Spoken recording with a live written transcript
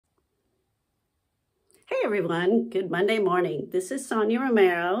everyone, good Monday morning. This is Sonya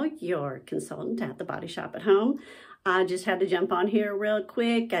Romero, your consultant at the Body Shop at Home. I just had to jump on here real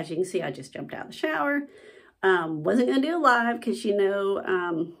quick. As you can see, I just jumped out of the shower. Wasn't going to do a live because, you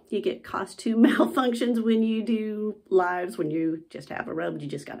know, you get costume malfunctions when you do lives, when you just have a rub, you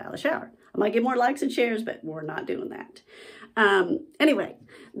just got out of the shower. I might get more likes and shares, but we're not doing that. Anyway,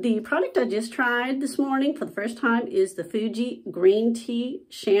 the product I just tried this morning for the first time is the Fuji Green Tea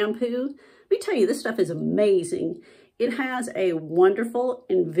shampoo. Let me tell you, this stuff is amazing. It has a wonderful,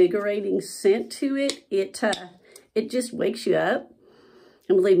 invigorating scent to it. It just wakes you up.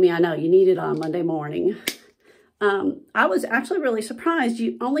 And believe me, I know you need it on Monday morning. I was actually really surprised.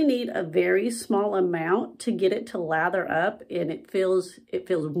 You only need a very small amount to get it to lather up, and it feels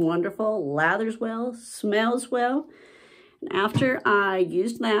wonderful, lathers well, smells well. And after I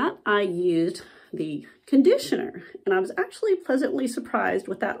used that, I used the conditioner, and I was actually pleasantly surprised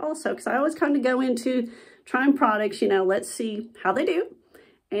with that also, because I always kind of go into trying products, you know, let's see how they do,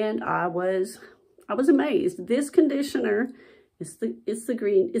 and I was amazed. This conditioner is the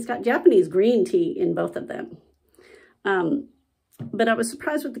green, it's got Japanese green tea in both of them. But I was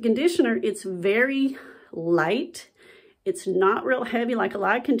surprised with the conditioner. It's very light. It's not real heavy. Like a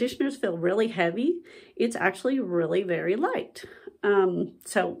lot of conditioners feel really heavy. It's actually really very light.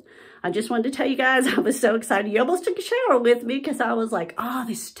 So I just wanted to tell you guys, I was so excited. You almost took a shower with me because I was like, oh,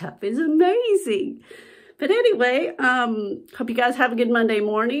 this stuff is amazing. But anyway, hope you guys have a good Monday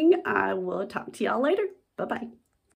morning. I will talk to y'all later. Bye-bye.